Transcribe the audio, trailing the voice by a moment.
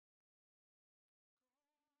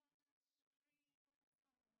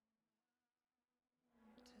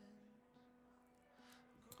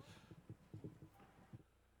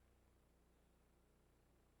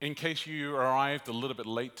In case you arrived a little bit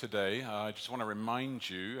late today, I just want to remind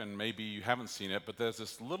you, and maybe you haven't seen it, but there's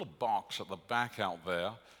this little box at the back out there.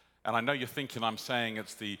 And I know you're thinking I'm saying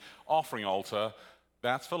it's the offering altar.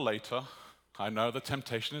 That's for later. I know the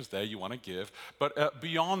temptation is there, you want to give. But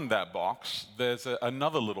beyond that box, there's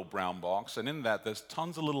another little brown box. And in that, there's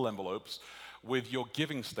tons of little envelopes with your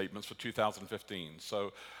giving statements for 2015.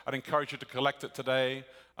 So I'd encourage you to collect it today.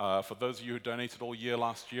 For those of you who donated all year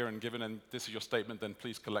last year and given, and this is your statement, then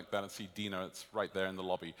please collect that and see Dina. It's right there in the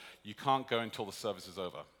lobby. You can't go until the service is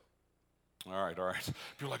over. All right.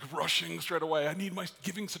 You're like rushing straight away. I need my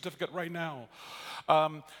giving certificate right now.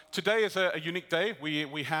 Today is a unique day.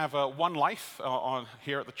 We have One Life on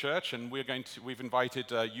here at the church, and we've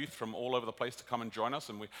invited youth from all over the place to come and join us.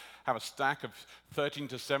 And we have a stack of 13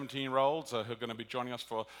 to 17-year-olds who are going to be joining us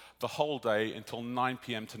for the whole day until 9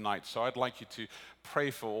 p.m. tonight. So I'd like you to pray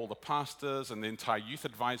for all the pastors and the entire youth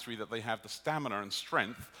advisory that they have the stamina and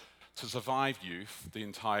strength to survive youth the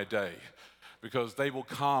entire day, because they will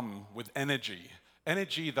come with energy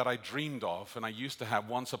that I dreamed of and I used to have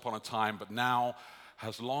once upon a time, but now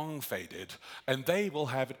has long faded, and they will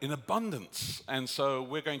have it in abundance. And so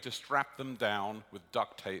we're going to strap them down with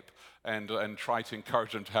duct tape and try to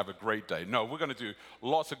encourage them to have a great day. No, we're going to do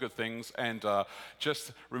lots of good things, and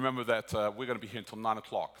just remember that we're going to be here until 9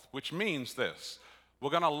 o'clock, which means this. We're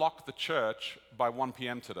going to lock the church by 1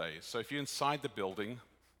 p.m. today. So if you're inside the building,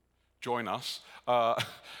 join us.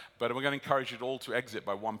 But we're going to encourage you all to exit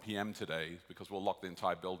by 1 p.m. today, because we'll lock the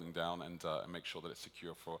entire building down and make sure that it's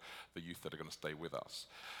secure for the youth that are going to stay with us.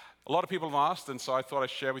 A lot of people have asked, and so I thought I'd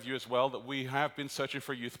share with you as well, that we have been searching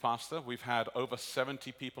for a youth pastor. We've had over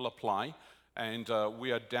 70 people apply, and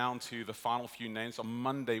we are down to the final few names. On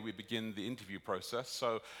Monday, we begin the interview process.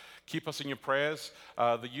 So keep us in your prayers.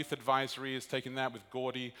 The youth advisory is taking that with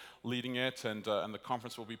Gordy leading it, and the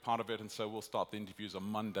conference will be part of it. And so we'll start the interviews on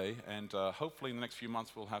Monday. And hopefully in the next few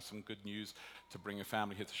months, we'll have some good news to bring a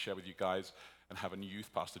family here to share with you guys and have a new youth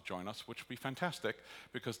pastor join us, which will be fantastic,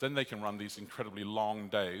 because then they can run these incredibly long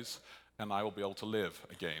days, and I will be able to live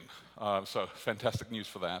again. So fantastic news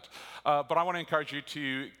for that. But I want to encourage you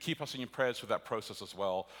to keep us in your prayers for that process as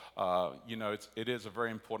well. It is a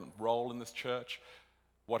very important role in this church.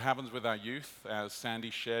 What happens with our youth, as Sandy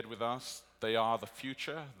shared with us, they are the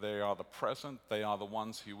future, they are the present, they are the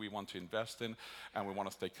ones who we want to invest in and we want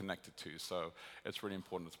to stay connected to. So it's really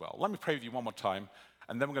important as well. Let me pray with you one more time,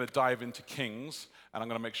 and then we're going to dive into Kings, and I'm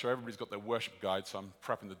going to make sure everybody's got their worship guide, so I'm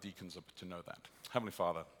prepping the deacons up to know that. Heavenly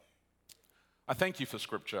Father, I thank you for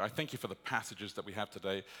Scripture. I thank you for the passages that we have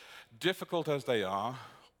today, difficult as they are,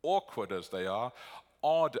 awkward as they are,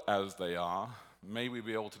 odd as they are. May we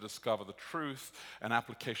be able to discover the truth and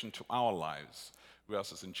application to our lives. We ask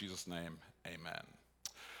this in Jesus' name, amen.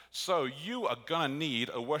 So you are going to need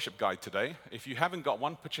a worship guide today. If you haven't got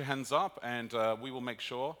one, put your hands up, and we will make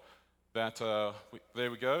sure that, there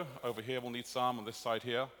we go. Over here, we'll need some on this side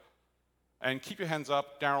here. And keep your hands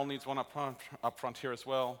up. Daryl needs one up front here as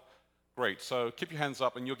well. Great. So keep your hands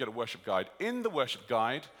up, and you'll get a worship guide. In the worship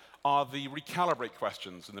guide are the recalibrate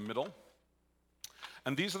questions in the middle.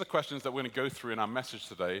 And these are the questions that we're going to go through in our message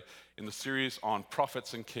today in the series on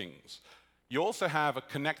prophets and kings. You also have a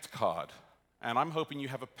Connect card, and I'm hoping you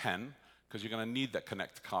have a pen, because you're going to need that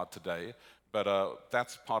Connect card today. But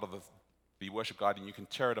that's part of the worship guide, and you can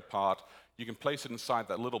tear it apart. You can place it inside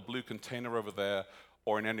that little blue container over there,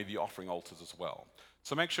 or in any of the offering altars as well.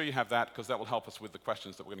 So make sure you have that, because that will help us with the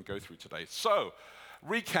questions that we're going to go through today. So,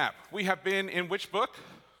 recap. We have been in which book?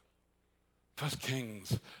 First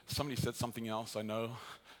Kings. Somebody said something else, I know.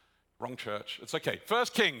 Wrong church. It's okay.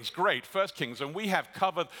 First Kings, great. First Kings. And we have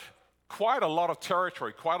covered quite a lot of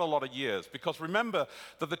territory, quite a lot of years. Because remember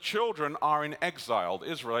that the children are in exile. The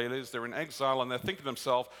Israelis, they're in exile, and they're thinking to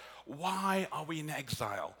themselves, why are we in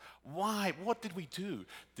exile? Why? What did we do?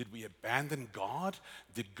 Did we abandon God?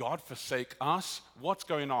 Did God forsake us? What's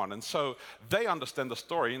going on? And so they understand the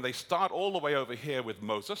story, and they start all the way over here with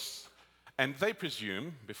Moses. And they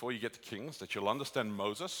presume, before you get to Kings, that you'll understand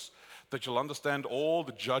Moses, that you'll understand all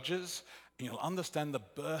the judges, and you'll understand the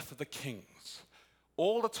birth of the kings.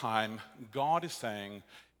 All the time, God is saying,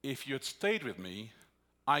 if you had stayed with me,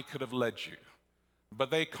 I could have led you. But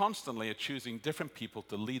they constantly are choosing different people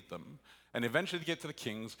to lead them. And eventually they get to the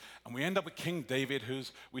kings, and we end up with King David,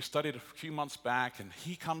 who's we studied a few months back, and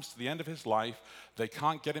he comes to the end of his life. They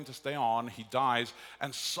can't get him to stay on. He dies,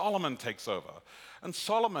 and Solomon takes over. And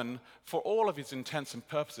Solomon, for all of his intents and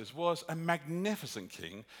purposes, was a magnificent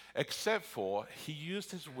king, except for he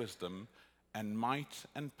used his wisdom and might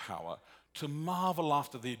and power to marvel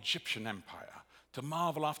after the Egyptian empire, to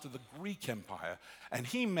marvel after the Greek empire, and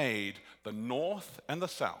he made the north and the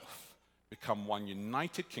south become one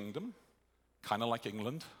united kingdom, kind of like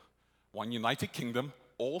England, one united kingdom,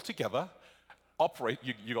 all together, operate,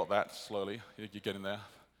 you got that slowly, you're getting there,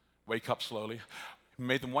 wake up slowly,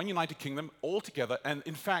 made them one united kingdom, all together, and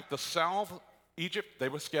in fact, the south, Egypt, they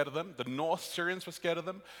were scared of them, the north Syrians were scared of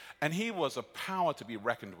them, and he was a power to be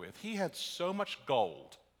reckoned with. He had so much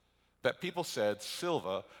gold that people said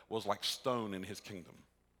silver was like stone in his kingdom.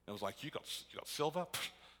 It was like, you got silver? Pfft,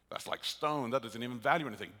 that's like stone. That doesn't even value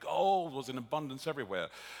anything. Gold was in abundance everywhere.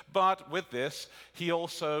 But with this, he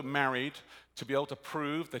also married to be able to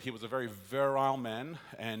prove that he was a very virile man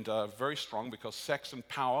and very strong, because sex and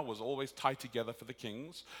power was always tied together for the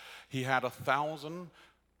kings. He had 1,000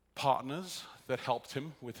 partners that helped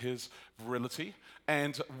him with his virility.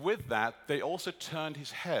 And with that, they also turned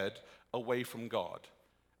his head away from God.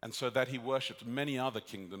 And so that he worshipped many other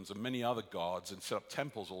kingdoms and many other gods and set up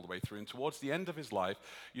temples all the way through. And towards the end of his life,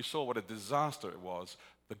 you saw what a disaster it was.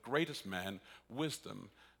 The greatest man, wisdom,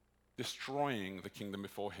 destroying the kingdom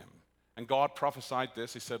before him. And God prophesied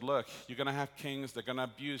this. He said, look, you're going to have kings. They're going to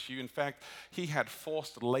abuse you. In fact, he had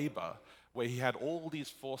forced labor, where he had all these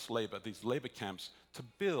forced labor, these labor camps, to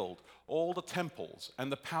build all the temples and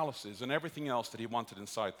the palaces and everything else that he wanted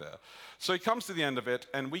inside there. So he comes to the end of it,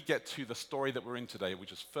 and we get to the story that we're in today,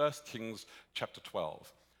 which is 1 Kings chapter 12.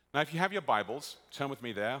 Now, if you have your Bibles, turn with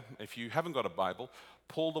me there. If you haven't got a Bible,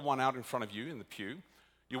 pull the one out in front of you in the pew.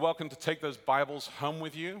 You're welcome to take those Bibles home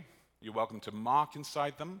with you. You're welcome to mark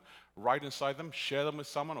inside them, write inside them, share them with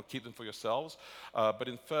someone, or keep them for yourselves. But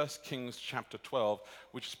in 1 Kings chapter 12,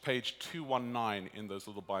 which is page 219 in those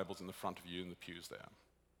little Bibles in the front of you in the pews there.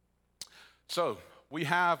 So we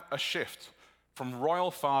have a shift from royal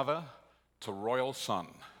father to royal son.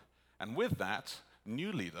 And with that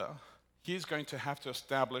new leader, he's going to have to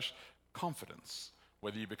establish confidence.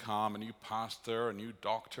 Whether you become a new pastor, a new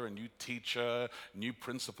doctor, a new teacher, new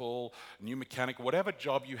principal, new mechanic, whatever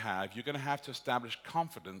job you have, you're going to have to establish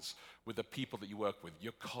confidence with the people that you work with,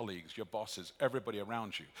 your colleagues, your bosses, everybody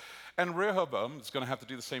around you. And Rehoboam is going to have to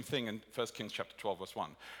do the same thing in 1 Kings chapter 12, verse 1.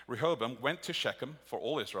 Rehoboam went to Shechem, for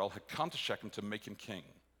all Israel had come to Shechem to make him king.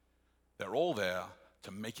 They're all there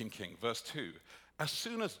to make him king. Verse 2, as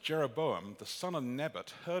soon as Jeroboam, the son of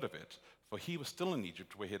Nebat, heard of it, for he was still in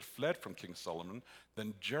Egypt, where he had fled from King Solomon,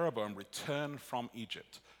 then Jeroboam returned from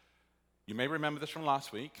Egypt. You may remember this from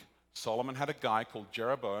last week. Solomon had a guy called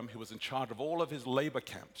Jeroboam who was in charge of all of his labor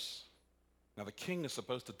camps. Now, the king is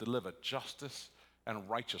supposed to deliver justice and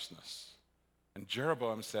righteousness. And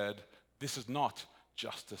Jeroboam said, this is not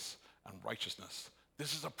justice and righteousness.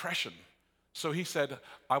 This is oppression. So he said,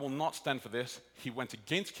 I will not stand for this. He went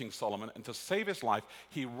against King Solomon, and to save his life,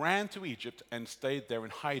 he ran to Egypt and stayed there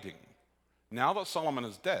in hiding. Now that Solomon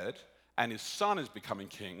is dead and his son is becoming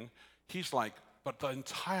king, he's like, but the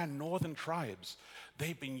entire northern tribes,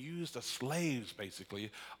 they've been used as slaves,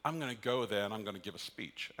 basically. I'm going to go there and I'm going to give a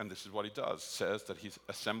speech. And this is what he does. It says that he's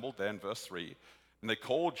assembled there in verse 3. And they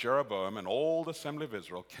called Jeroboam, and all the assembly of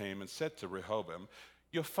Israel came and said to Rehoboam,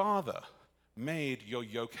 your father made your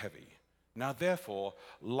yoke heavy. Now therefore,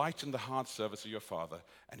 lighten the hard service of your father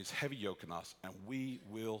and his heavy yoke on us, and we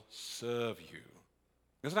will serve you.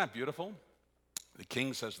 Isn't that beautiful? The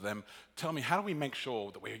king says to them, tell me, how do we make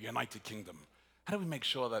sure that we're a united kingdom? How do we make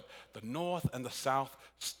sure that the north and the south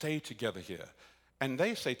stay together here? And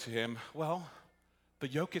they say to him, well, the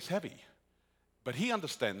yoke is heavy. But he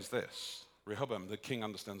understands this. Rehoboam, the king,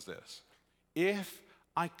 understands this. If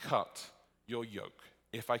I cut your yoke,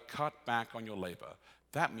 if I cut back on your labor,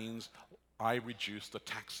 that means I reduce the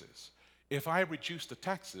taxes. If I reduce the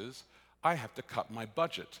taxes, I have to cut my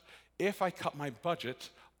budget. If I cut my budget,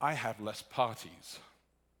 I have less parties.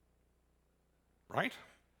 Right?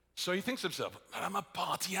 So he thinks to himself, I'm a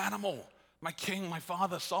party animal. My king, my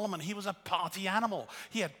father, Solomon, he was a party animal.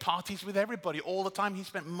 He had parties with everybody all the time. He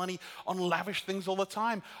spent money on lavish things all the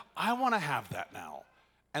time. I want to have that now.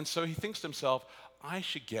 And so he thinks to himself, I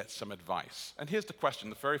should get some advice. And here's the question,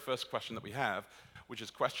 the very first question that we have, which is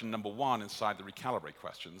question number 1 inside the recalibrate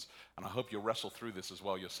questions. And I hope you'll wrestle through this as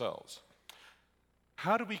well yourselves.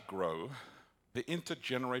 How do we grow the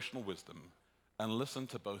intergenerational wisdom and listen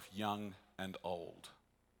to both young and old?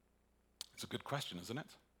 It's a good question, isn't it?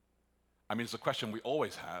 I mean, it's a question we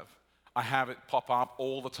always have. I have it pop up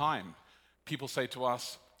all the time. People say to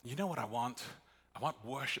us, you know what I want? I want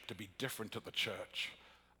worship to be different at the church.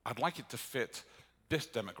 I'd like it to fit this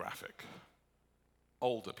demographic,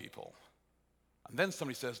 older people. And then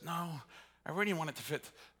somebody says, no, I really want it to fit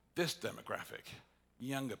this demographic,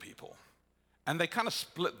 younger people. And they kind of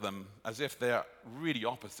split them as if they're really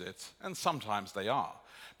opposites, and sometimes they are.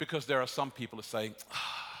 Because there are some people who say,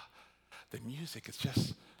 the music is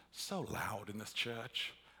just so loud in this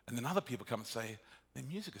church, And then other people come and say, the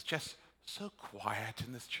music is just so quiet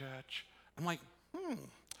in this church. I'm like,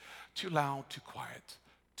 too loud, too quiet,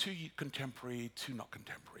 too contemporary, too not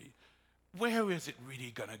contemporary. Where is it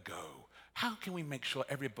really going to go? How can we make sure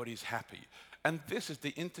everybody's happy? And this is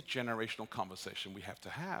the intergenerational conversation we have to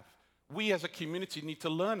have. We as a community need to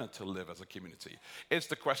learn how to live as a community. It's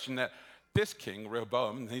the question that this king,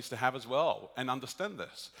 Rehoboam, needs to have as well and understand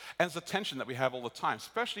this. And it's a tension that we have all the time,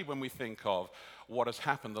 especially when we think of what has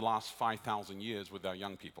happened the last 5,000 years with our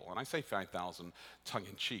young people. And I say 5,000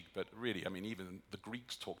 tongue-in-cheek, but really, I mean, even the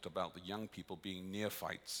Greeks talked about the young people being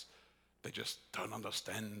neophytes. They just don't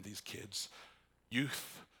understand these kids.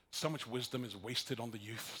 Youth, so much wisdom is wasted on the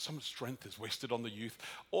youth. So much strength is wasted on the youth.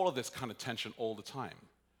 All of this kind of tension all the time.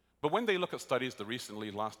 But when they look at studies,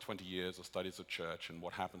 the last 20 years of studies of church and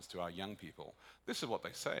what happens to our young people, this is what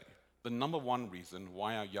they say. The number one reason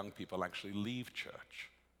why our young people actually leave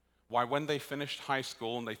church, why when they finish high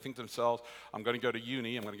school and they think to themselves, I'm going to go to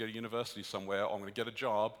uni, I'm going to go to university somewhere, or I'm going to get a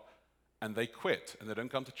job, and they quit and they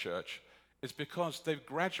don't come to church, is because they've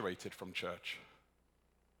graduated from church.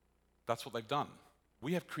 That's what they've done.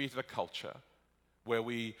 We have created a culture where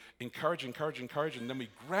we encourage, and then we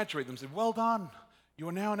graduate them and say, well done. You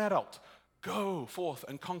are now an adult. Go forth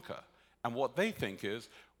and conquer. And what they think is,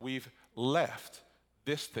 we've left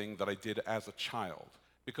this thing that I did as a child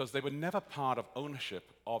because they were never part of ownership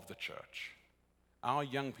of the church. Our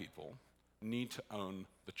young people need to own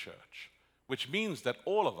the church, which means that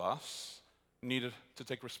all of us needed to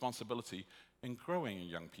take responsibility in growing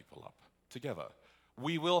young people up together.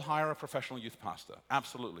 We will hire a professional youth pastor,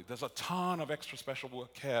 absolutely. There's a ton of extra special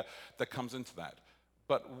work care that comes into that.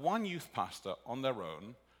 But one youth pastor on their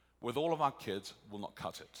own, with all of our kids, will not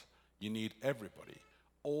cut it. You need everybody,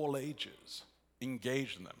 all ages,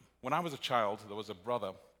 engage in them. When I was a child, there was a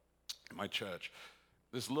brother in my church,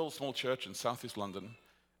 this little small church in southeast London,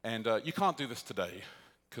 and you can't do this today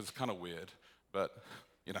because it's kind of weird, but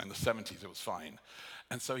in the 70s it was fine.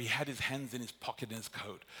 And so he had his hands in his pocket in his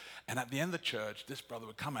coat, and at the end of the church, this brother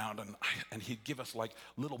would come out and he'd give us like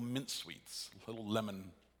little mint sweets, little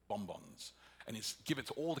lemon bonbons. And he'd give it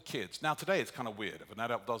to all the kids. Now, today, it's kind of weird. If an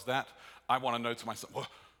adult does that, I want to know to myself, well,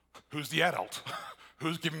 who's the adult?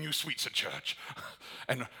 Who's giving you sweets at church?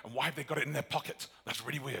 And why have they got it in their pocket? That's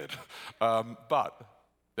really weird. But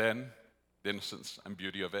then, the innocence and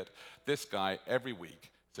beauty of it, this guy, every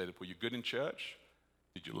week, said, were you good in church?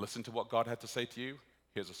 Did you listen to what God had to say to you?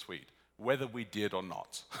 Here's a sweet. Whether we did or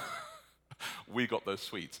not, we got those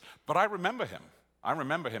sweets. But I remember him. I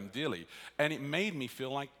remember him dearly. And it made me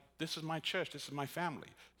feel like, this is my church, this is my family.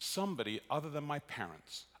 Somebody other than my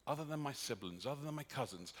parents, other than my siblings, other than my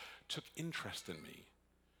cousins, took interest in me.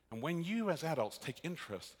 And when you as adults take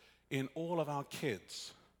interest in all of our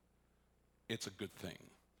kids, it's a good thing.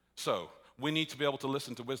 So we need to be able to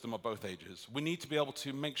listen to wisdom of both ages. We need to be able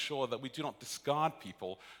to make sure that we do not discard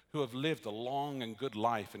people who have lived a long and good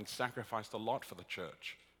life and sacrificed a lot for the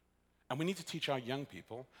church. And we need to teach our young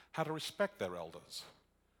people how to respect their elders,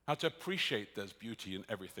 how to appreciate there's beauty in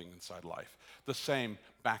everything inside life. The same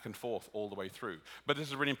back and forth all the way through. But this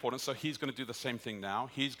is really important, so he's going to do the same thing now.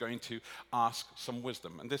 He's going to ask some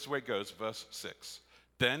wisdom. And this is where it goes, verse 6.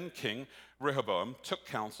 Then King Rehoboam took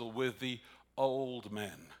counsel with the old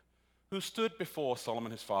men who stood before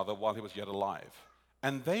Solomon his father while he was yet alive.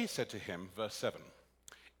 And they said to him, verse 7,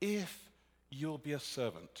 if you'll be a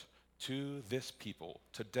servant to this people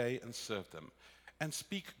today and serve them, and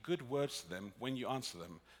speak good words to them when you answer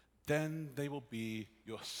them, then they will be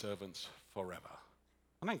your servants forever.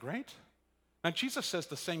 Isn't that great? Now, Jesus says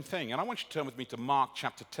the same thing, and I want you to turn with me to Mark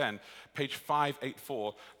chapter 10, page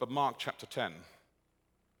 584, but Mark chapter 10.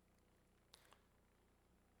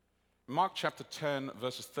 Mark chapter 10,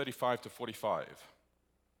 verses 35 to 45.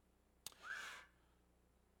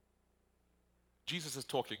 Jesus is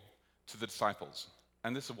talking to the disciples,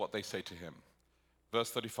 and this is what they say to him.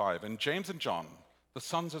 Verse 35, and James and John, the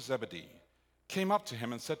sons of Zebedee, came up to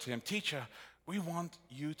him and said to him, Teacher, we want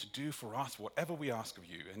you to do for us whatever we ask of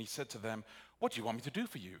you. And he said to them, what do you want me to do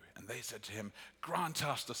for you? And they said to him, grant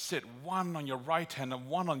us to sit one on your right hand and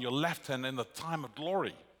one on your left hand in the time of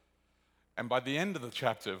glory. And by the end of the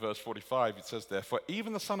chapter, verse 45, it says there, for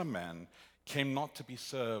even the Son of Man came not to be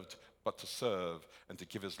served, but to serve and to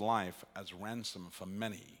give his life as ransom for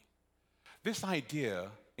many. This idea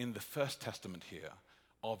in the First Testament here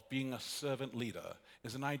of being a servant leader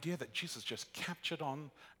is an idea that Jesus just captured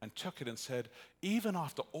on and took it and said, even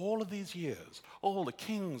after all of these years, all the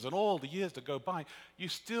kings and all the years that go by, you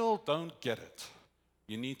still don't get it.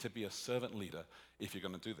 You need to be a servant leader if you're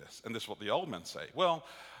going to do this. And this is what the old men say. Well,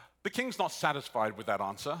 the king's not satisfied with that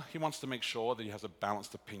answer. He wants to make sure that he has a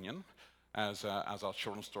balanced opinion. as our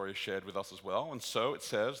children's story shared with us as well. And so it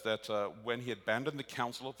says that when he abandoned the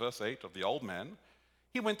counsel of verse 8 of the old men,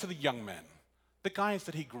 he went to the young men, the guys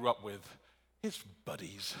that he grew up with, his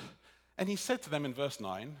buddies. And he said to them in verse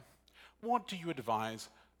 9, "What do you advise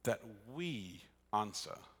that we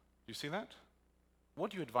answer?" Do you see that?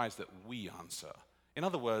 What do you advise that we answer? In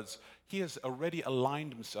other words, he has already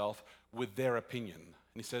aligned himself with their opinion.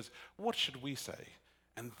 And he says, what should we say?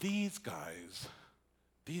 And these guys,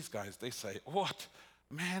 they say, what?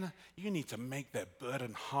 Man, you need to make their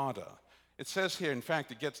burden harder. It says here, in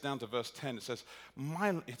fact, it gets down to verse 10. It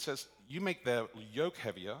says, you make their yoke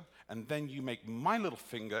heavier, and then you make my little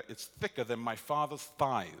finger, it's thicker than my father's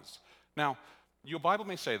thighs. Now, your Bible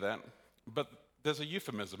may say that, but there's a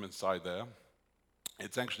euphemism inside there.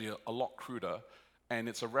 It's actually a lot cruder, and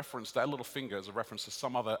it's a reference, that little finger is a reference to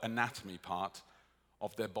some other anatomy part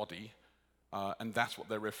of their body, and that's what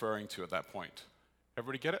they're referring to at that point.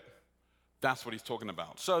 Everybody get it? That's what he's talking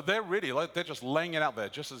about. So they're really, they're just laying it out there,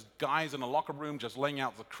 just as guys in a locker room, just laying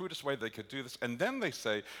out the crudest way they could do this. And then they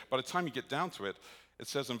say, by the time you get down to it, it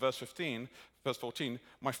says in verse 14,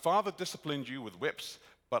 my father disciplined you with whips,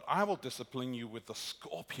 but I will discipline you with the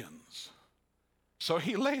scorpions. So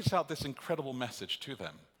he lays out this incredible message to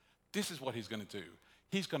them. This is what he's going to do.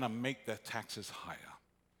 He's going to make their taxes higher.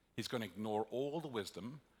 He's going to ignore all the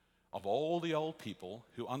wisdom of all the old people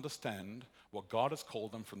who understand what God has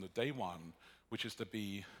called them from the day one, which is to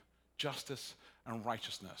be justice and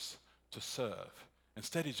righteousness, to serve.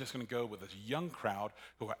 Instead, he's just going to go with this young crowd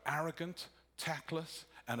who are arrogant, tactless,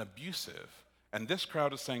 and abusive. And this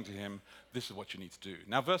crowd is saying to him, this is what you need to do.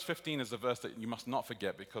 Now, verse 15 is the verse that you must not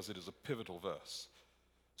forget because it is a pivotal verse.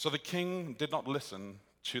 So the king did not listen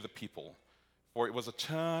to the people, for it was a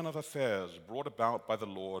turn of affairs brought about by the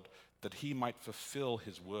Lord that he might fulfill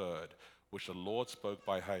his word, which the Lord spoke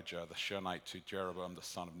by Ahijah the Shunite to Jeroboam the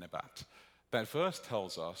son of Nebat. That verse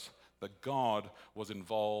tells us that God was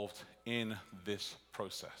involved in this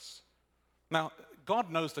process. Now, God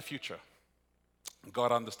knows the future.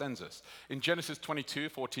 God understands this. In Genesis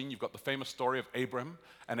 22:14, you've got the famous story of Abram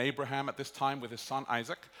and Abraham at this time with his son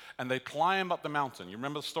Isaac, and they climb up the mountain. You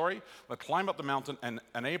remember the story? They climb up the mountain, and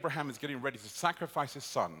Abraham is getting ready to sacrifice his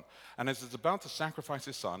son. And as he's about to sacrifice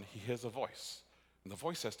his son, he hears a voice. And the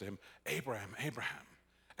voice says to him, Abraham, Abraham.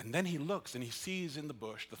 And then he looks and he sees in the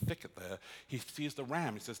bush, the thicket there, he sees the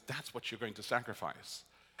ram. He says, that's what you're going to sacrifice.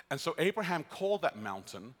 And so Abraham called that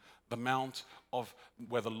mountain the mount of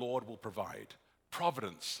where the Lord will provide.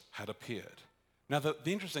 Providence had appeared. Now, the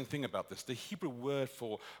interesting thing about this, the Hebrew word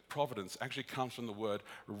for providence actually comes from the word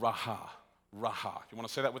raha. Raha. You want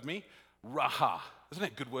to say that with me? Raha. Isn't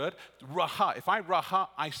it a good word? Raha. If I raha,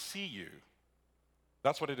 I see you.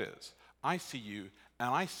 That's what it is. I see you, and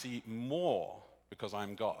I see more because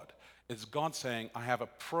I'm God. It's God saying, I have a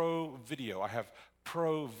pro-video, I have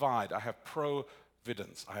provide, I have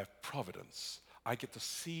providence, I have providence. I get to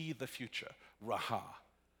see the future. Raha.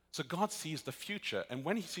 So God sees the future, and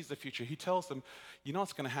when he sees the future, he tells them, you know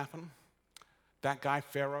what's going to happen? That guy,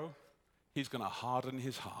 Pharaoh, he's going to harden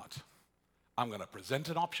his heart. I'm going to present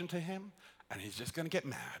an option to him, and he's just going to get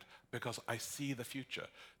mad because I see the future.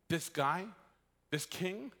 This guy, this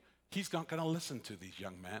king, he's not going to listen to these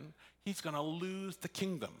young men. He's going to lose the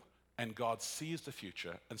kingdom, and God sees the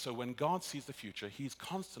future. And so when God sees the future, he's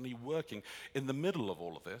constantly working in the middle of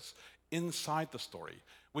all of this, inside the story,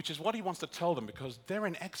 which is what he wants to tell them because they're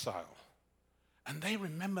in exile. And they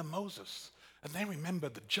remember Moses, and they remember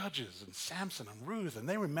the judges and Samson and Ruth, and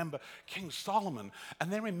they remember King Solomon,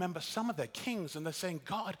 and they remember some of their kings, and they're saying,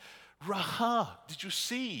 God, Raha, did you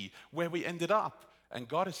see where we ended up? And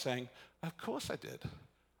God is saying, of course I did.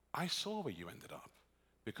 I saw where you ended up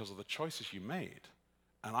because of the choices you made,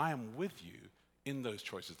 and I am with you in those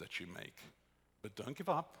choices that you make. But don't give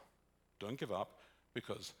up,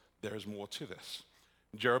 because there is more to this.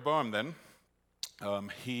 Jeroboam then,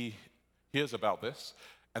 he hears about this,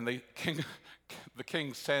 and the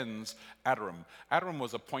king sends Adoram. Adoram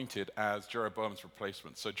was appointed as Jeroboam's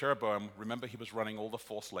replacement. So Jeroboam, remember, he was running all the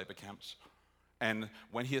forced labor camps. And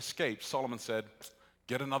when he escaped, Solomon said,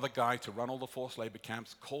 get another guy to run all the forced labor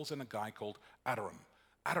camps, calls in a guy called Adoram.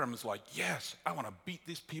 Adoram is like, yes, I want to beat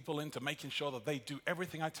these people into making sure that they do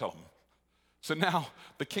everything I tell them. So now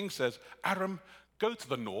the king says, Adoram, go to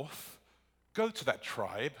the north, go to that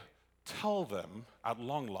tribe, tell them at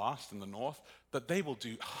long last in the north that they will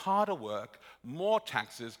do harder work, more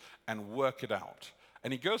taxes, and work it out.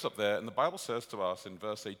 And he goes up there, and the Bible says to us in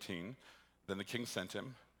verse 18, then the king sent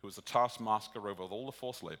him, who was the taskmaster over all the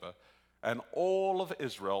forced labor, and all of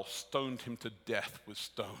Israel stoned him to death with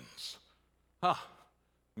stones.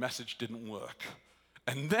 Message didn't work.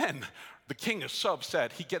 And then the king is so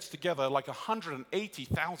upset, he gets together like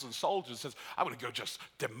 180,000 soldiers and says, I'm going to go just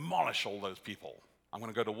demolish all those people. I'm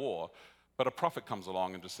going to go to war. But a prophet comes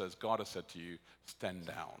along and just says, God has said to you, stand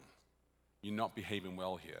down. You're not behaving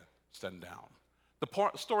well here. Stand down.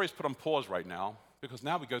 The story is put on pause right now because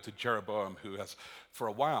now we go to Jeroboam, who has, for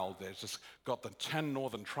a while, there's just got the 10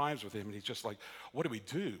 northern tribes with him, and he's just like, what do we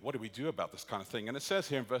do? What do we do about this kind of thing? And it says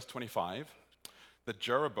here in verse 25 that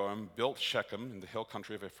Jeroboam built Shechem in the hill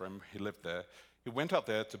country of Ephraim. He lived there. He went out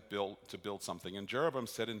there to build something, and Jeroboam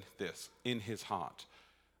said in his heart.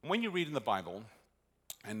 And when you read in the Bible,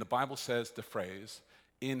 and the Bible says the phrase,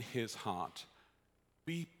 in his heart,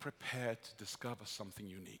 be prepared to discover something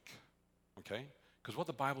unique, okay? Because what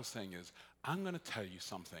the Bible's saying is, I'm going to tell you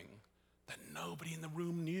something that nobody in the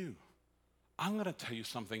room knew. I'm going to tell you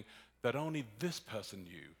something that only this person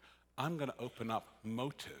knew. I'm going to open up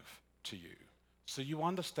motive to you. So you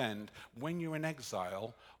understand when you're in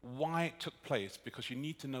exile, why it took place, because you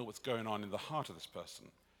need to know what's going on in the heart of this person.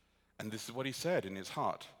 And this is what he said in his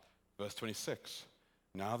heart. Verse 26,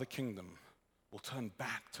 now the kingdom will turn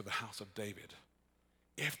back to the house of David.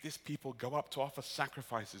 If this people go up to offer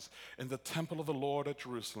sacrifices in the temple of the Lord at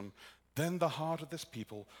Jerusalem, then the heart of this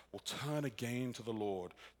people will turn again to the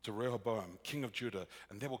Lord, to Rehoboam, king of Judah,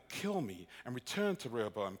 and they will kill me and return to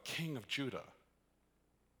Rehoboam, king of Judah.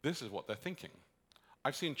 This is what they're thinking.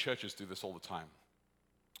 I've seen churches do this all the time.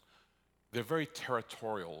 They're very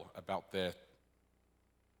territorial about their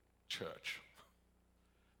church.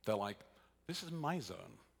 They're like, this is my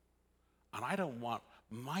zone, and I don't want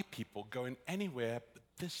my people going anywhere but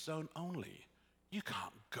this zone only. You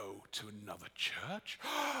can't go to another church.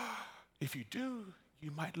 If you do,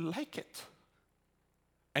 you might like it.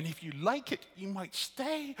 And if you like it, you might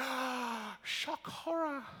stay. Shock,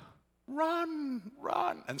 horror. Run,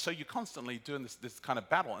 run. And so you're constantly doing this kind of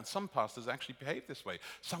battle. And some pastors actually behave this way.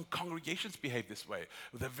 Some congregations behave this way.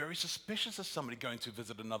 They're very suspicious of somebody going to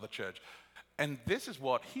visit another church. And this is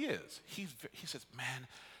what he is. He says, man,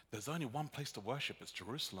 there's only one place to worship. It's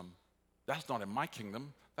Jerusalem. That's not in my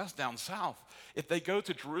kingdom. That's down south. If they go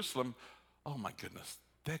to Jerusalem, oh my goodness,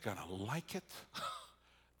 they're going to like it.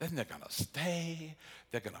 Then they're going to stay.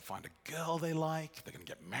 They're going to find a girl they like. They're going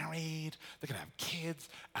to get married. They're going to have kids.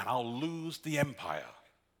 And I'll lose the empire.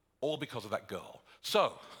 All because of that girl.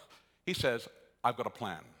 So he says, I've got a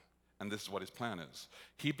plan. And this is what his plan is.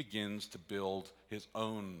 He begins to build his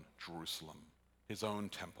own Jerusalem, his own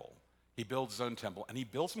temple. He builds his own temple, and he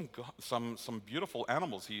builds some beautiful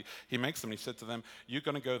animals. He makes them. He said to them, you're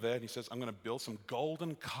going to go there, and he says, I'm going to build some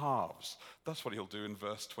golden calves. That's what he'll do in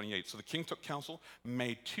verse 28. So the king took counsel,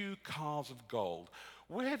 made 2 calves of gold.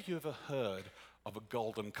 Where have you ever heard of a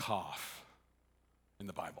golden calf in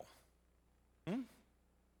the Bible?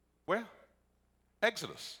 Where?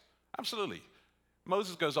 Exodus. Absolutely.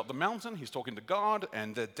 Moses goes up the mountain, he's talking to God,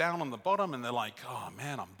 and they're down on the bottom, and they're like, oh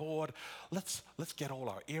man, I'm bored. Let's get all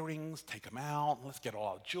our earrings, take them out, let's get all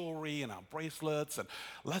our jewelry and our bracelets, and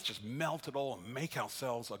let's just melt it all and make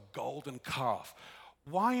ourselves a golden calf.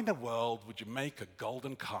 Why in the world would you make a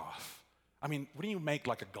golden calf? I mean, wouldn't you make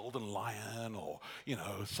like a golden lion or,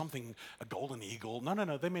 something, a golden eagle?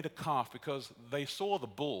 No, they made a calf because they saw the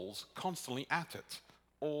bulls constantly at it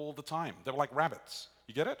all the time. They were like rabbits.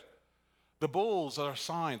 You get it? The bulls are a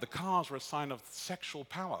sign, the calves were a sign of sexual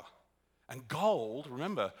power. And gold,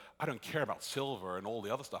 remember, I don't care about silver and all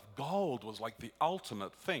the other stuff. Gold was like the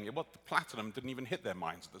ultimate thing. The platinum didn't even hit their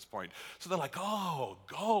minds at this point. So they're like, oh,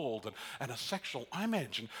 gold and a sexual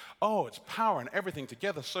image and oh, it's power and everything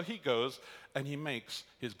together. So he goes and he makes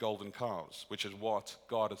his golden calves, which is what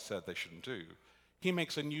God had said they shouldn't do. He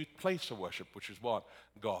makes a new place of worship, which is what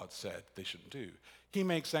God said they shouldn't do. He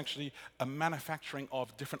makes actually a manufacturing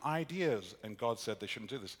of different ideas, and God said they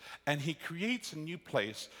shouldn't do this. And he creates a new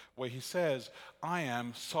place where he says, I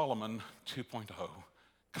am Solomon 2.0.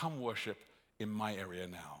 Come worship in my area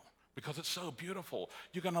now. Because it's so beautiful.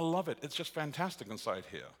 You're going to love it. It's just fantastic inside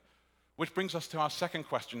here. Which brings us to our second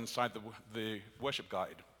question inside the worship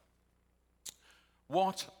guide.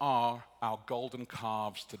 What are our golden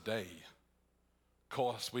calves today? Of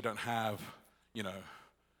course, we don't have,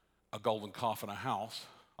 a golden calf in our house,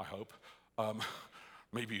 I hope.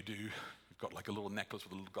 Maybe you do. You've got like a little necklace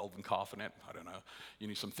with a little golden calf in it. I don't know. You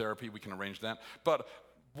need some therapy. We can arrange that. But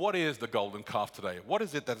what is the golden calf today? What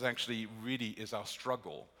is it that actually really is our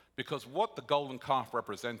struggle? Because what the golden calf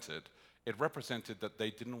represented, it represented that they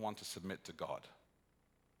didn't want to submit to God.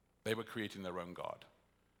 They were creating their own God.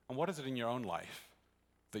 And what is it in your own life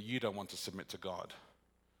that you don't want to submit to God?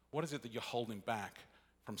 What is it that you're holding back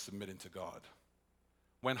from submitting to God?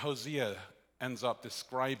 When Hosea ends up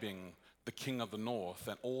describing the king of the north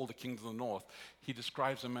and all the kings of the north, he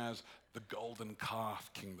describes them as the golden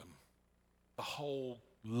calf kingdom. The whole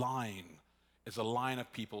line is a line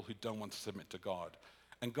of people who don't want to submit to God.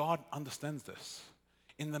 And God understands this.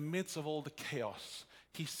 In the midst of all the chaos,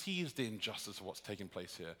 he sees the injustice of what's taking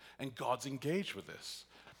place here, and God's engaged with this.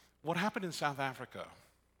 What happened in South Africa?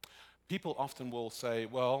 People often will say,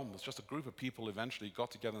 well, it's just a group of people eventually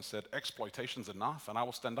got together and said, exploitation's enough, and I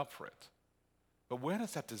will stand up for it. But where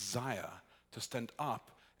does that desire to stand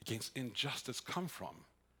up against injustice come from?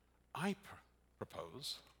 I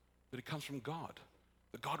propose that it comes from God,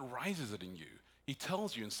 that God rises it in you. He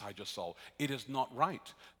tells you inside your soul, it is not right.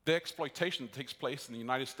 The exploitation that takes place in the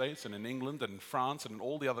United States and in England and in France and in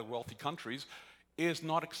all the other wealthy countries is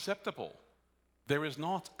not acceptable. There is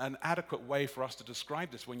not an adequate way for us to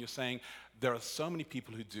describe this when you're saying there are so many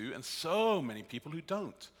people who do and so many people who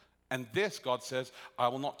don't. And this, God says, I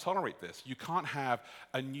will not tolerate this. You can't have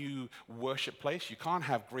a new worship place. You can't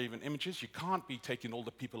have graven images. You can't be taking all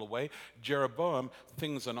the people away. Jeroboam,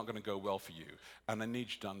 things are not going to go well for you. And I need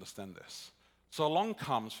you to understand this. So along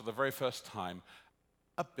comes, for the very first time,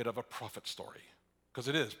 a bit of a prophet story. Because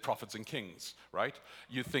it is prophets and kings, right?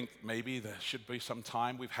 You think maybe there should be some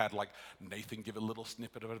time. We've had like Nathan give a little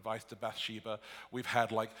snippet of advice to Bathsheba. We've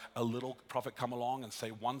had like a little prophet come along and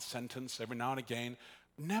say one sentence every now and again.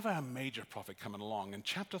 Never a major prophet coming along. In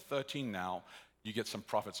chapter 13 now, you get some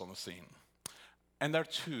prophets on the scene. And there are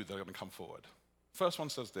two that are going to come forward. First one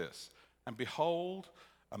says this, and behold,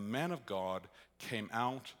 a man of God came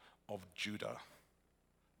out of Judah.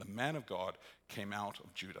 The man of God came out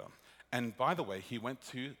of Judah. And by the way, he went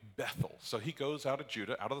to Bethel. So he goes out of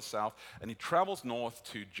Judah, out of the south, and he travels north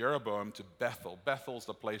to Jeroboam, to Bethel. Bethel's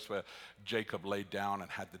the place where Jacob laid down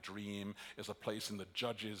and had the dream. It's a place in the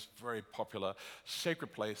Judges, very popular,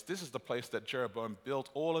 sacred place. This is the place that Jeroboam built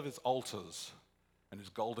all of his altars and his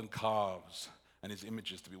golden calves and his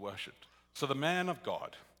images to be worshipped. So the man of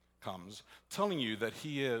God comes telling you that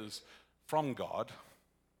he is from God,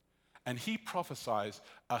 and he prophesies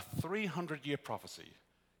a 300-year prophecy.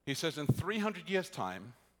 He says in 300 years'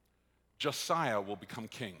 time, Josiah will become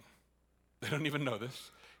king. They don't even know this.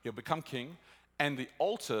 He'll become king, and the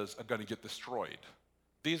altars are going to get destroyed.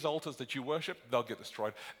 These altars that you worship, they'll get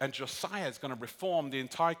destroyed, and Josiah is going to reform the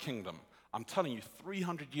entire kingdom. I'm telling you,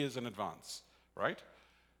 300 years in advance, right?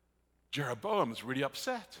 Jeroboam is really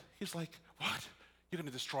upset. He's like, what? You're going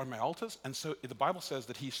to destroy my altars? And so the Bible says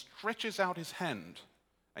that he stretches out his hand.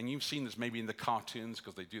 And you've seen this maybe in the cartoons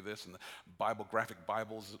because they do this in the graphic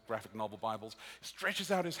novel Bibles. He stretches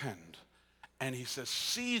out his hand and he says,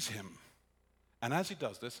 seize him. And as he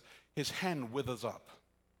does this, his hand withers up.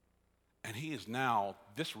 And he is now,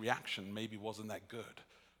 this reaction maybe wasn't that good.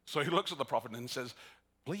 So he looks at the prophet and says,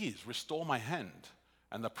 please restore my hand.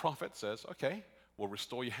 And the prophet says, okay, we'll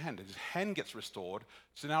restore your hand. And his hand gets restored.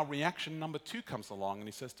 So now reaction number 2 comes along and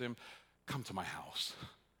he says to him, come to my house.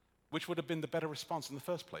 Which would have been the better response in the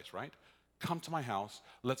first place, right? Come to my house,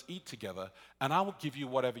 let's eat together, and I will give you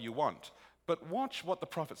whatever you want. But watch what the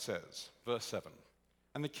prophet says, verse 7.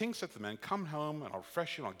 And the king said to the man, come home, and I'll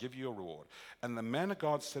refresh you, and I'll give you a reward. And the man of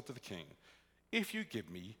God said to the king, if you give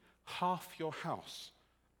me half your house,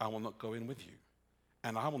 I will not go in with you,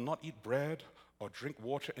 and I will not eat bread or drink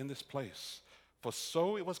water in this place. For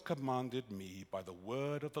so it was commanded me by the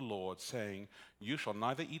word of the Lord, saying, you shall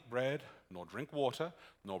neither eat bread nor drink water,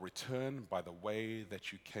 nor return by the way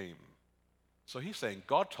that you came. So he's saying,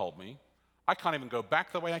 God told me, I can't even go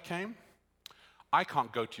back the way I came. I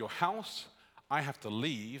can't go to your house. I have to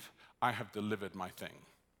leave. I have delivered my thing.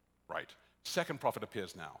 Right. Second prophet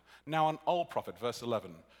appears now. Now an old prophet, verse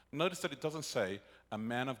 11. Notice that it doesn't say a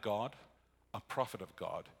man of God, a prophet of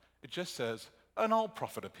God. It just says an old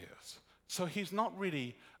prophet appears. So he's not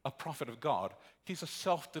really a prophet of God. He's a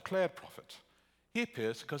self-declared prophet. He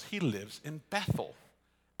appears because he lives in Bethel.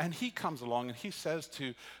 And he comes along and he says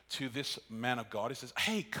to this man of God, he says,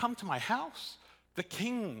 hey, come to my house. The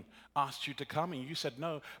king asked you to come and you said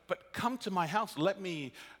no, but come to my house. Let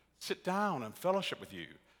me sit down and fellowship with you.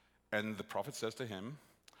 And the prophet says to him,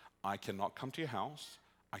 I cannot come to your house.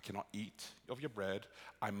 I cannot eat of your bread.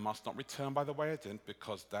 I must not return by the way I did,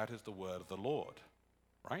 because that is the word of the Lord.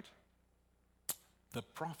 Right? The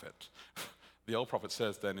prophet, the old prophet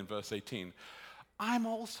says then in verse 18, I'm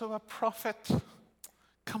also a prophet.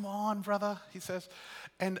 Come on, brother, he says.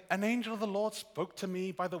 And an angel of the Lord spoke to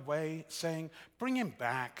me by the way, saying, bring him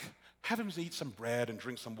back, have him eat some bread and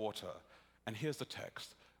drink some water. And here's the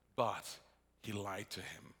text, but he lied to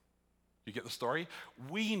him. You get the story?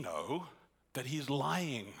 We know that he's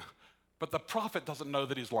lying, but the prophet doesn't know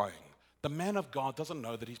that he's lying. The man of God doesn't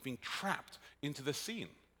know that he's being trapped into this scene.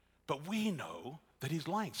 but we know that he's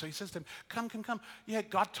lying. So he says to him, come, come, come. Yeah,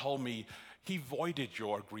 God told me he voided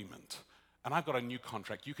your agreement, and I've got a new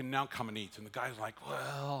contract. You can now come and eat. And the guy's like,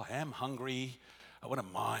 well, I am hungry. I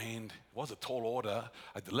wouldn't mind. It was a tall order.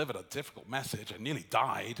 I delivered a difficult message. I nearly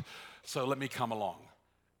died, so let me come along.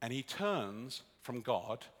 And he turns from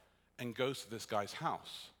God and goes to this guy's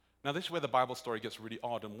house. Now, this is where the Bible story gets really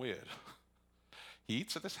odd and weird. He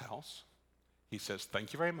eats at this house. He says,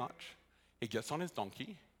 thank you very much. He gets on his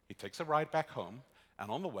donkey. He takes a ride back home.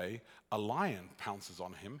 And on the way, a lion pounces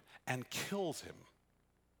on him and kills him.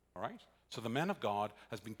 All right? So the man of God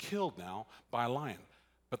has been killed now by a lion.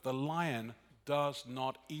 But the lion does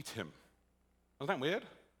not eat him. Isn't that weird?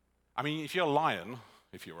 I mean, if you're a lion,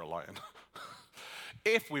 if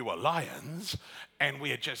we were lions and we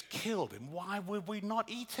had just killed him, why would we not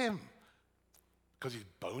eat him? Because he's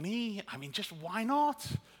bony? I mean, just why not?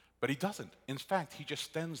 But he doesn't. In fact, he just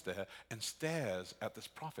stands there and stares at this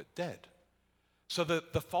prophet dead. So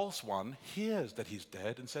the false one hears that he's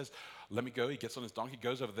dead and says, let me go. He gets on his donkey,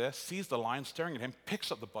 goes over there, sees the lion staring at him,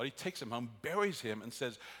 picks up the body, takes him home, buries him, and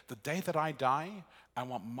says, the day that I die, I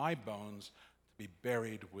want my bones to be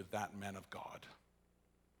buried with that man of God.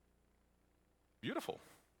 Beautiful.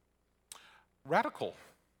 Radical,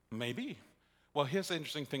 maybe. Well, here's the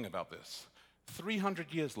interesting thing about this.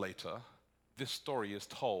 300 years later, this story is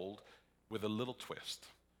told with a little twist.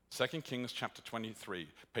 2 Kings chapter 23,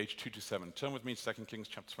 page 227. Turn with me to 2 Kings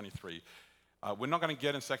chapter 23. We're not going to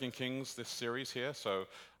get in 2 Kings this series here, so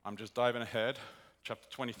I'm just diving ahead. Chapter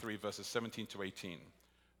 23, verses 17 to 18.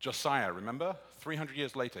 Josiah, remember? 300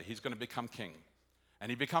 years later, he's going to become king. And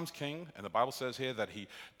he becomes king, and the Bible says here that he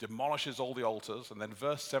demolishes all the altars. And then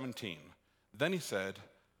verse 17, then he said,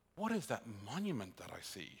 what is that monument that I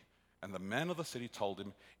see? And the men of the city told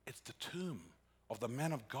him, it's the tomb of the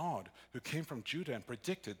man of God who came from Judah and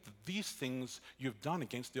predicted that these things you've done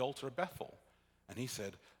against the altar of Bethel. And he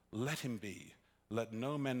said, let him be. Let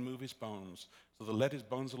no man move his bones. So they let his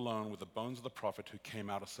bones alone with the bones of the prophet who came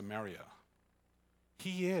out of Samaria.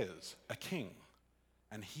 He is a king,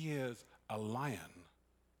 and he is a lion,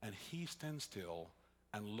 and he stands still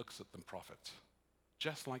and looks at the prophet,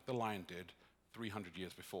 just like the lion did 300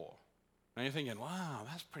 years before. Now you're thinking, wow,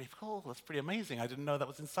 that's pretty cool. That's pretty amazing. I didn't know that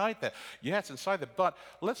was inside there. Yeah, it's inside there, but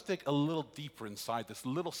let's dig a little deeper inside this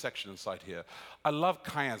little section inside here. I love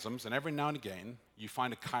chiasms, and every now and again, you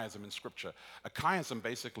find a chiasm in Scripture. A chiasm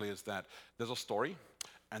basically is that there's a story,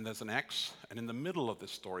 and there's an X, and in the middle of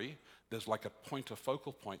this story, there's like a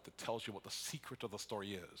focal point that tells you what the secret of the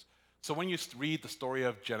story is. So when you read the story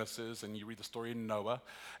of Genesis and you read the story of Noah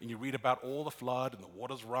and you read about all the flood and the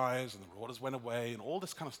waters rise and the waters went away and all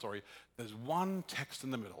this kind of story, there's one text in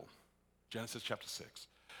the middle, Genesis chapter 6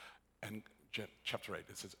 and chapter 8.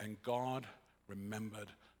 It says, and God remembered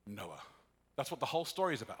Noah. That's what the whole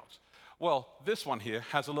story is about. Well, this one here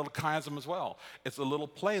has a little chiasm as well. It's a little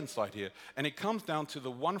play inside here. And it comes down to the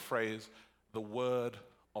one phrase, the word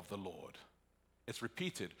of the Lord. It's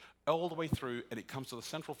repeated all the way through, and it comes to the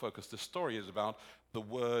central focus. The story is about the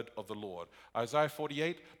word of the Lord. Isaiah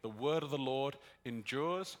 48, the word of the Lord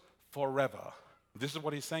endures forever. This is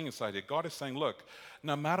what he's saying inside here. God is saying, look,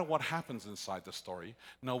 no matter what happens inside the story,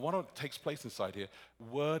 no matter what takes place inside here,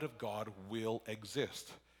 word of God will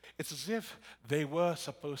exist. It's as if they were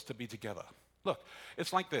supposed to be together. Look,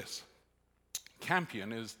 it's like this.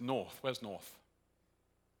 Campion is north. Where's north?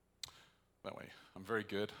 That way. I'm very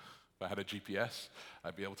good. If I had a GPS,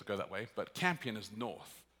 I'd be able to go that way. But Campion is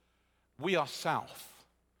north. We are south.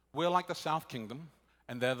 We're like the South Kingdom,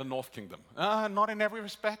 and they're the North Kingdom. Not in every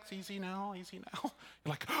respect. Easy now, easy now.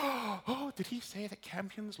 You're like, oh, did he say that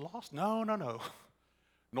Campion's lost? No.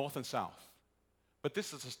 North and South. But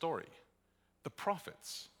this is a story. The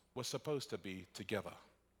prophets were supposed to be together.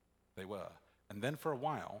 They were. And then for a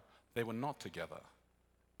while, they were not together.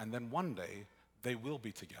 And then one day, they will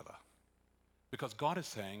be together. Because God is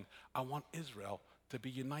saying, I want Israel to be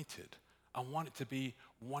united. I want it to be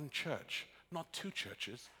one church, not two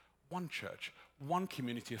churches, one church, one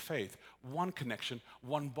community of faith, one connection,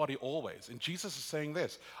 one body always. And Jesus is saying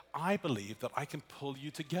this, I believe that I can pull you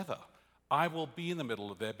together. I will be in the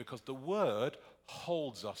middle of there because the word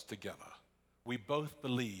holds us together. We both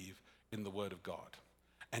believe in the word of God.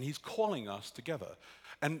 And he's calling us together.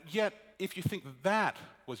 And yet, if you think that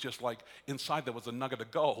was just like inside there was a nugget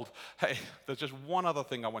of gold, hey, there's just one other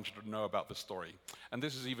thing I want you to know about this story. And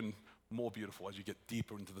this is even more beautiful as you get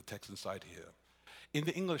deeper into the text inside here. In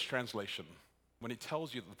the English translation, when it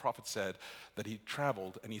tells you that the prophet said that he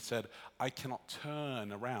traveled and he said, I cannot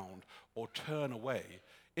turn around or turn away.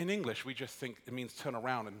 In English, we just think it means turn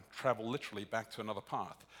around and travel literally back to another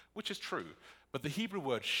path, which is true. But the Hebrew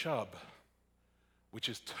word shub which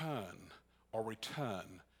is turn or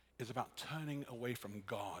return, is about turning away from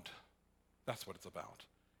God. That's what it's about.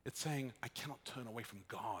 It's saying, I cannot turn away from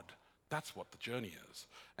God. That's what the journey is.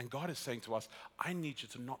 And God is saying to us, I need you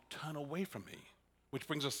to not turn away from me. Which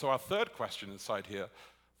brings us to our third question inside here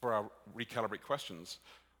for our recalibrate questions.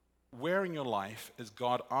 Where in your life is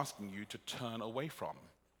God asking you to turn away from?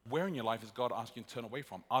 Where in your life is God asking you to turn away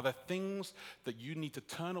from? Are there things that you need to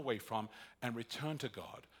turn away from and return to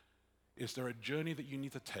God? Is there a journey that you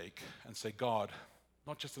need to take and say, God,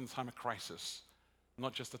 not just in the time of crisis,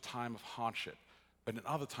 not just a time of hardship, but in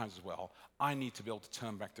other times as well, I need to be able to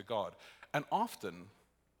turn back to God. And often,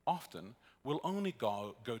 we'll only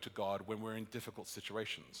go to God when we're in difficult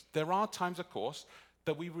situations. There are times, of course,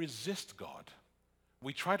 that we resist God.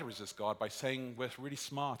 We try to resist God by saying we're really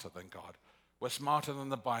smarter than God. We're smarter than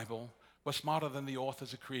the Bible. We're smarter than the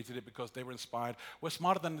authors who created it because they were inspired. We're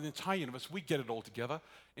smarter than the entire universe. We get it all together.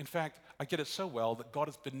 In fact, I get it so well that God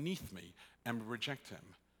is beneath me and we reject him.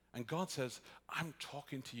 And God says, I'm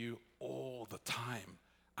talking to you all the time.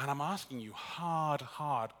 And I'm asking you hard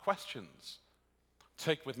questions.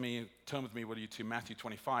 Turn with me, will you, to Matthew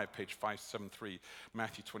 25, page 573,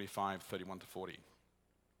 Matthew 25, 31 to 40.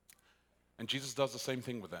 And Jesus does the same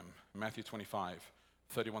thing with them, Matthew 25,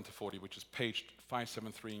 31 to 40, which is page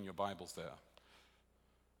 573 in your Bibles there.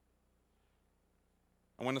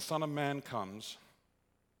 And when the Son of Man comes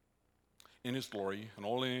in his glory, and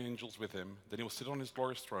all the angels with him, then he will sit on his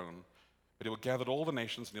glorious throne, but he will gather all the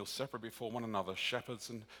nations, and he will separate before one another,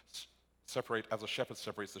 separate as a shepherd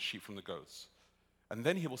separates the sheep from the goats. And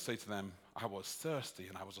then he will say to them, I was thirsty,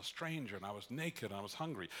 and I was a stranger, and I was naked, and I was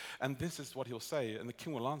hungry. And this is what he'll say, and the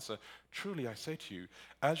king will answer, truly I say to you,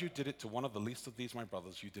 as you did it to one of the least of these my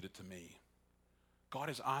brothers, you did it to me. God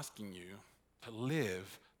is asking you to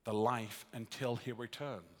live the life until he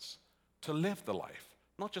returns. To live the life.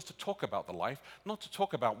 Not just to talk about the life, not to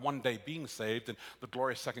talk about one day being saved and the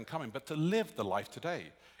glorious second coming, but to live the life today.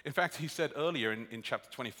 In fact, he said earlier in chapter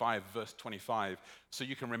 25, verse 25, so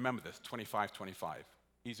you can remember this, 25:25.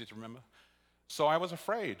 Easy to remember. So I was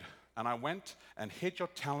afraid, and I went and hid your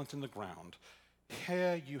talent in the ground.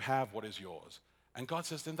 Here you have what is yours. And God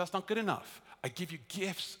says, then that's not good enough. I give you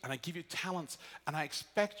gifts, and I give you talents, and I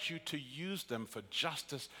expect you to use them for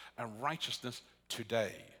justice and righteousness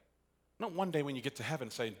today. Not one day when you get to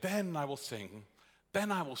heaven saying, then I will sing,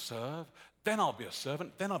 then I will serve, then I'll be a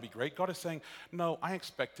servant, then I'll be great. God is saying, no, I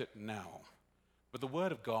expect it now. But the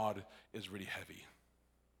word of God is really heavy.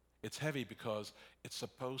 It's heavy because it's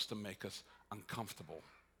supposed to make us uncomfortable.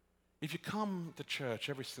 If you come to church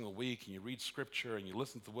every single week and you read scripture and you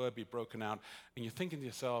listen to the word be broken out and you're thinking to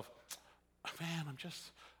yourself, man,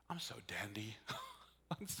 I'm so dandy.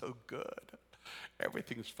 I'm so good.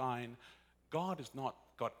 Everything's fine. God has not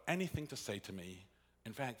got anything to say to me.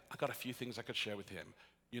 In fact, I got a few things I could share with him.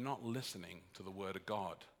 You're not listening to the word of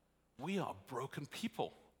God. We are broken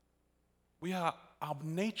people. Our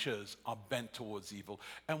natures are bent towards evil,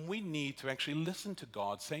 and we need to actually listen to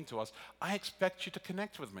God saying to us, I expect you to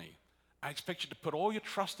connect with me. I expect you to put all your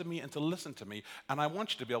trust in me and to listen to me, and I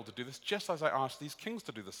want you to be able to do this just as I asked these kings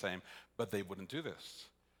to do the same, but they wouldn't do this.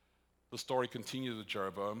 The story continues with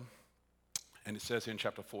Jeroboam. And it says here in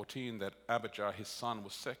chapter 14 that Abijah, his son,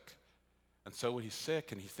 was sick. And so when he's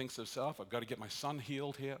sick and he thinks to himself, I've got to get my son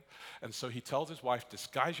healed here. And so he tells his wife,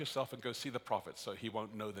 disguise yourself and go see the prophet so he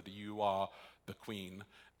won't know that you are the queen,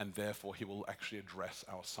 and therefore he will actually address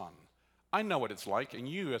our son. I know what it's like, and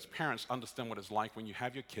you as parents understand what it's like when you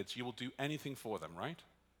have your kids. You will do anything for them, right?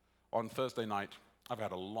 On Thursday night, I've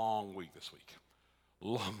had a long week this week.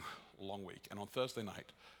 Long week. And on Thursday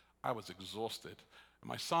night, I was exhausted. And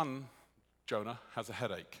my son, Jonah, has a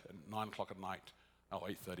headache at 9 o'clock at night.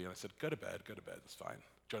 8:30, and I said, go to bed, it's fine.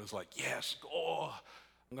 Jonah's like, yes,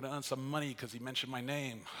 I'm going to earn some money because he mentioned my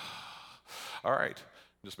name. All right,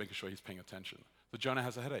 I'm just making sure he's paying attention. So Jonah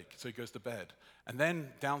has a headache, so he goes to bed. And then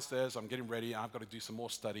downstairs, I'm getting ready, I've got to do some more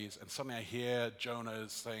studies, and suddenly I hear Jonah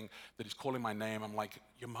is saying that he's calling my name. I'm like,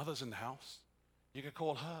 your mother's in the house? You can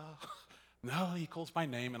call her. No, he calls my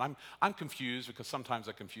name, and I'm confused because sometimes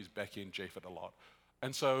I confuse Becky and Japhet a lot.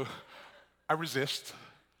 And so I resist,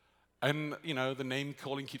 and the name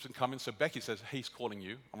calling keeps on coming. So Becky says, hey, he's calling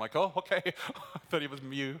you. I'm like, oh, okay. I thought it was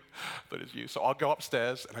you. So I'll go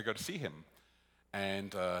upstairs and I go to see him.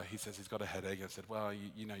 And he says he's got a headache. I said, well,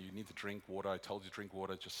 you need to drink water. I told you to drink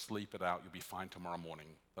water. Just sleep it out. You'll be fine tomorrow morning.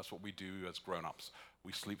 That's what we do as grown-ups.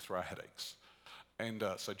 We sleep through our headaches. And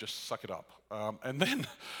so just suck it up. And then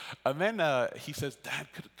he says, Dad,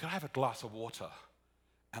 could I have a glass of water?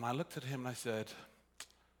 And I looked at him and I said,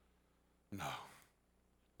 no.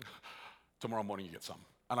 Tomorrow morning you get some.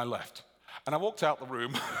 And I left. And I walked out the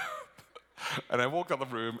room. And I walk out the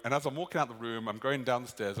room, and as I'm walking out the room, I'm going down the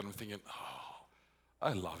stairs, and I'm thinking, oh,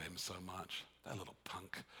 I love him so much, that little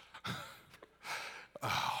punk.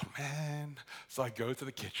 Oh, man. So I go to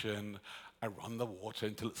the kitchen, I run the water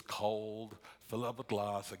until it's cold, fill up a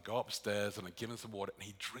glass, I go upstairs, and I give him some water, and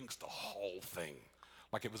he drinks the whole thing,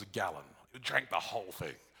 like it was a gallon. He drank the whole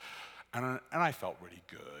thing. And I felt really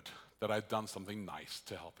good that I'd done something nice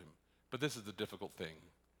to help him. But this is the difficult thing.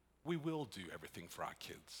 We will do everything for our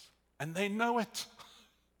kids, and they know it.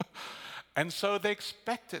 And so they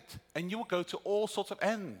expect it, and you will go to all sorts of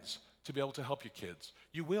ends to be able to help your kids.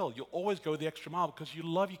 You will. You'll always go the extra mile because you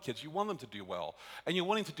love your kids. You want them to do well. And you're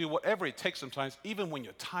willing to do whatever it takes sometimes, even when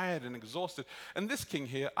you're tired and exhausted. And this king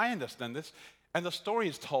here, I understand this. And the story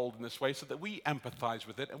is told in this way so that we empathize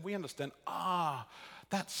with it and we understand,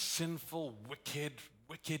 that sinful,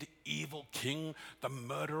 wicked, evil king, the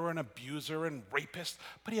murderer and abuser and rapist,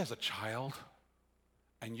 but he has a child.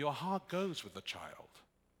 And your heart goes with the child.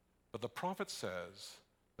 But the prophet says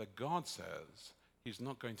that God says he's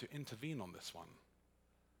not going to intervene on this one.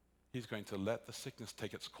 He's going to let the sickness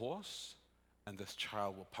take its course, and this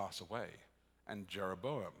child will pass away. And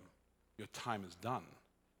Jeroboam, your time is done,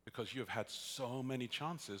 because you have had so many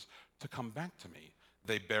chances to come back to me.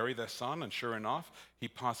 They bury their son, and sure enough, he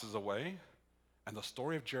passes away, and the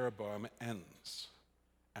story of Jeroboam ends.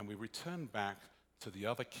 And we return back to the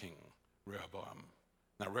other king, Rehoboam.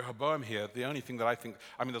 Now, Rehoboam here, the only thing that I think,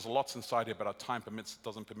 there's lots inside here, but our time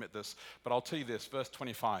doesn't permit this. But I'll tell you this, verse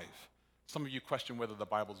 25. Some of you question whether the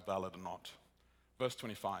Bible's valid or not. Verse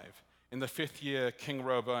 25. In the 5th year, King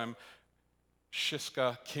Rehoboam,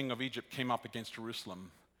 Shishka, king of Egypt, came up against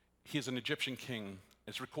Jerusalem. He is an Egyptian king.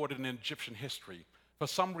 It's recorded in Egyptian history. For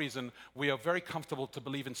some reason, we are very comfortable to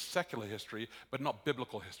believe in secular history, but not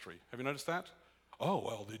biblical history. Have you noticed that? Oh,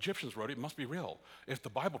 well, the Egyptians wrote it, it must be real. If the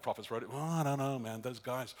Bible prophets wrote it, well, I don't know, man, those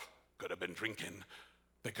guys could have been drinking.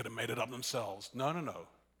 They could have made it up themselves. No.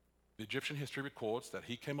 The Egyptian history records that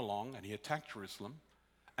he came along and he attacked Jerusalem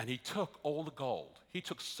and he took all the gold. He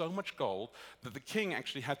took so much gold that the king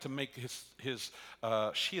actually had to make his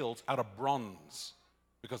shields out of bronze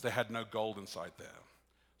because they had no gold inside there.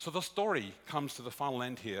 So the story comes to the final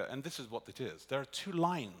end here, and this is what it is. There are two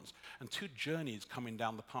lines and two journeys coming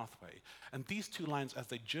down the pathway. And these two lines, as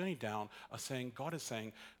they journey down, are saying, God is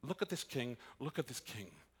saying, look at this king, look at this king.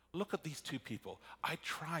 Look at these two people. I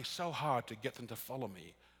try so hard to get them to follow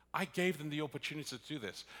me. I gave them the opportunity to do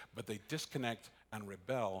this, but they disconnect and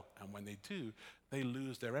rebel, and when they do, they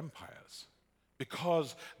lose their empires.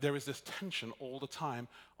 Because there is this tension all the time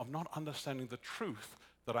of not understanding the truth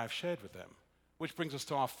that I've shared with them. Which brings us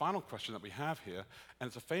to our final question that we have here, and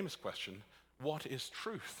it's a famous question. What is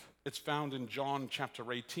truth? It's found in John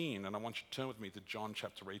chapter 18, and I want you to turn with me to John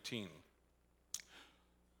chapter 18.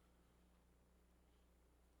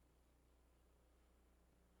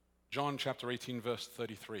 John chapter 18, verse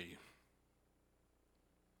 33.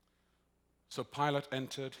 So Pilate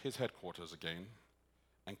entered his headquarters again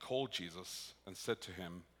and called Jesus and said to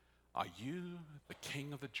him, "Are you the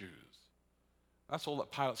king of the Jews?" That's all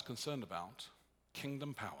that Pilate's concerned about.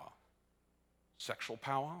 Kingdom power, sexual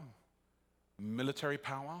power, military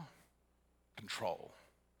power, control.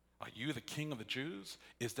 Are you the king of the Jews?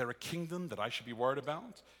 Is there a kingdom that I should be worried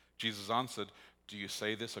about? Jesus answered, "Do you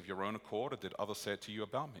say this of your own accord, or did others say it to you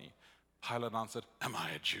about me?" Pilate answered, "Am I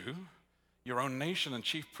a Jew? Your own nation and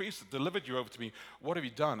chief priests delivered you over to me. What have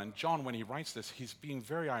you done?" And John, when he writes this, he's being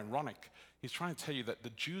very ironic. He's trying to tell you that the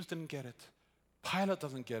Jews didn't get it. Pilate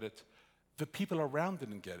doesn't get it. The people around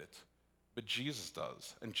didn't get it. But Jesus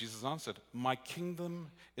does. And Jesus answered, "My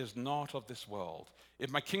kingdom is not of this world. If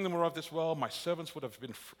my kingdom were of this world, my servants would have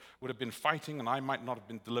been fighting, and I might not have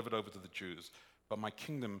been delivered over to the Jews. But my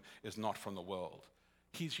kingdom is not from the world."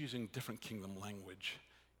 He's using different kingdom language.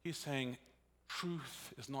 He's saying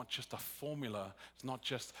truth is not just a formula. It's not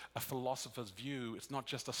just a philosopher's view. It's not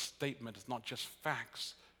just a statement. It's not just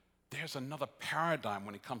facts. There's another paradigm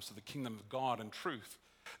when it comes to the kingdom of God and truth.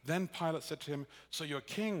 Then Pilate said to him, "So you're a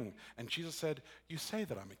king?" And Jesus said, "You say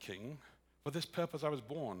that I'm a king. For this purpose I was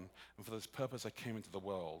born, and for this purpose I came into the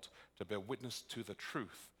world, to bear witness to the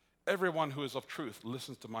truth. Everyone who is of truth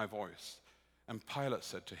listens to my voice." And Pilate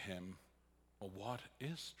said to him, "Well, what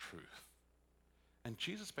is truth?" And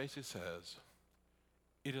Jesus basically says,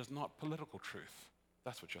 it is not political truth.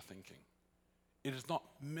 That's what you're thinking. It is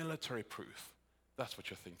not military proof. That's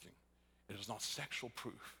what you're thinking. It is not sexual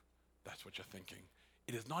proof. That's what you're thinking.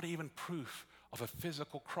 It is not even proof of a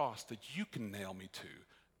physical cross that you can nail me to.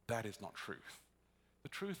 That is not truth. The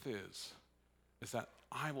truth is that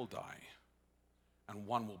I will die and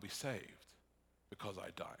one will be saved because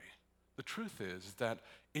I die. The truth is that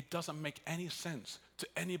it doesn't make any sense to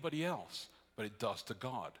anybody else, but it does to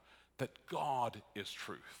God, that God is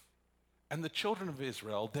truth. And the children of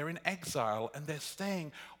Israel, they're in exile and they're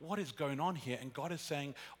saying, what is going on here? And God is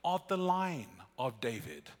saying, of the line of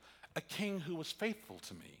David, a king who was faithful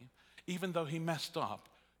to me, even though he messed up,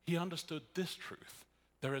 he understood this truth.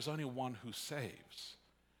 There is only one who saves.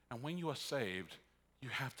 And when you are saved, you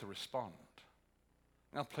have to respond.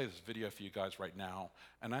 I'm going to play this video for you guys right now.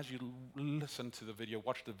 And as you listen to the video,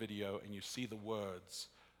 watch the video, and you see the words,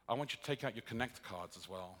 I want you to take out your Connect cards as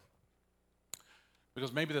well.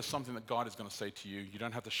 Because maybe there's something that God is going to say to you. You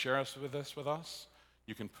don't have to share this with us.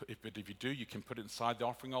 You can, if you do, you can put it inside the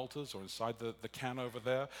offering altars or inside the can over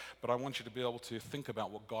there. But I want you to be able to think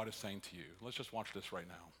about what God is saying to you. Let's just watch this right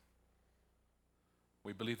now.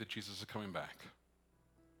 We believe that Jesus is coming back.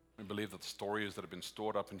 We believe that the stories that have been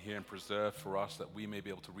stored up in here and preserved for us, that we may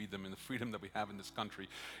be able to read them in the freedom that we have in this country,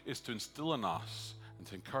 is to instill in us and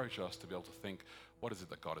to encourage us to be able to think, what is it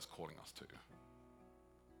that God is calling us to?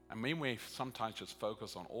 And we may sometimes just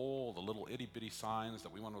focus on all the little itty-bitty signs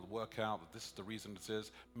that we want to work out, that this is the reason it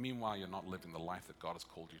is. Meanwhile, you're not living the life that God has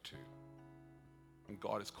called you to. And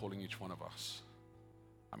God is calling each one of us.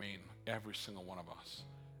 I mean, every single one of us.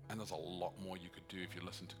 And there's a lot more you could do if you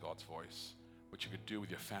listen to God's voice. What you could do with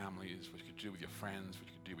your families, what you could do with your friends, what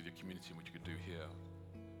you could do with your community, and what you could do here.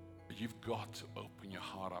 But you've got to open your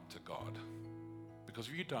heart up to God. Because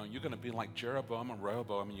if you don't, you're going to be like Jeroboam and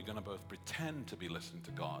Rehoboam, and you're going to both pretend to be listening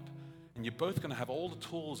to God. And you're both going to have all the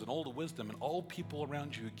tools and all the wisdom and old people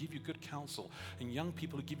around you who give you good counsel and young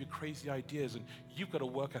people who give you crazy ideas. And you've got to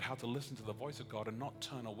work out how to listen to the voice of God and not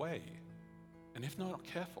turn away. And if not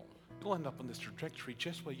careful, you'll end up on this trajectory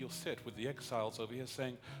just where you'll sit with the exiles over here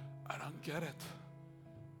saying, I don't get it.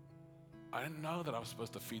 I didn't know that I was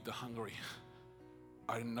supposed to feed the hungry.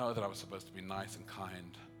 I didn't know that I was supposed to be nice and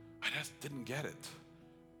kind. I just didn't get it.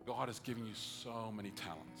 God has given you so many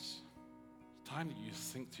talents. It's time that you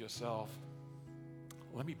think to yourself,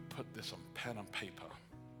 let me put this on pen and paper.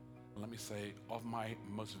 And let me say, of my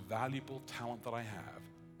most valuable talent that I have,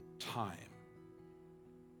 time.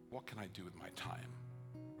 What can I do with my time?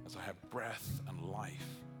 As I have breath and life,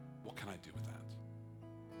 what can I do with that?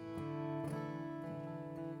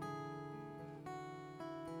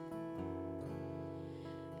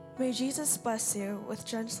 May Jesus bless you with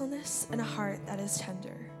gentleness and a heart that is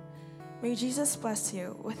tender. May Jesus bless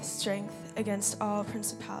you with strength against all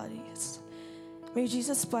principalities. May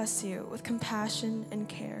Jesus bless you with compassion and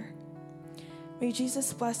care. May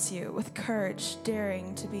Jesus bless you with courage,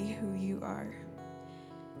 daring to be who you are.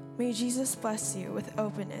 May Jesus bless you with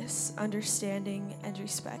openness, understanding, and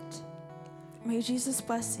respect. May Jesus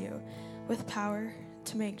bless you with power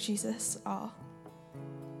to make Jesus all.